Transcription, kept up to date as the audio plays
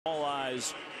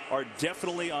eyes are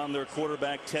definitely on their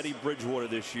quarterback, Teddy Bridgewater,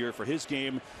 this year for his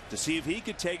game to see if he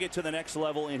could take it to the next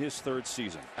level in his third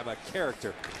season. How about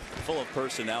character? Full of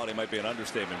personality might be an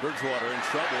understatement. Bridgewater in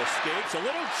trouble, escapes, a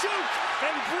little juke,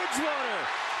 and Bridgewater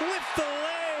with the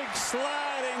leg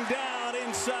sliding down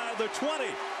inside the 20.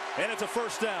 And it's a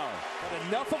first down. But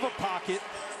enough of a pocket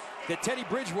that Teddy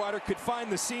Bridgewater could find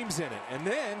the seams in it. And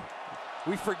then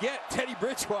we forget Teddy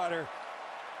Bridgewater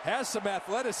has some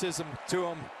athleticism to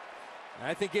him. And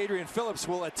I think Adrian Phillips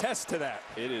will attest to that.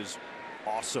 It is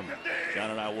awesome. John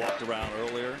and I walked around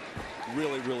earlier.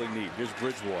 Really, really neat. Here's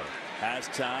Bridgewater. Has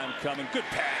time coming. Good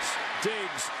pass.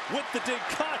 Diggs with the dig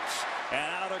cuts. And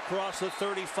out across the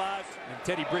 35. And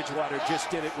Teddy Bridgewater just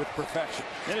did it with perfection.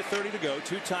 Minute 30 to go.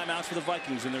 2 timeouts for the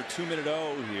Vikings in their 2-minute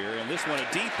O here. And this one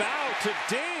a deep out to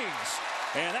Diggs.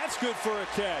 And that's good for a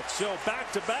catch. So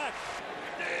back-to-back.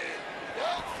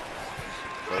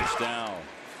 First down.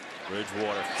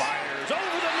 Bridgewater fires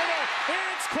over the middle.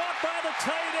 It's caught by the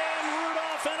tight end,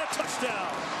 Rudolph, and a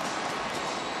touchdown.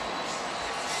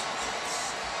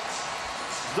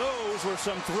 Those were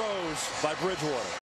some throws by Bridgewater.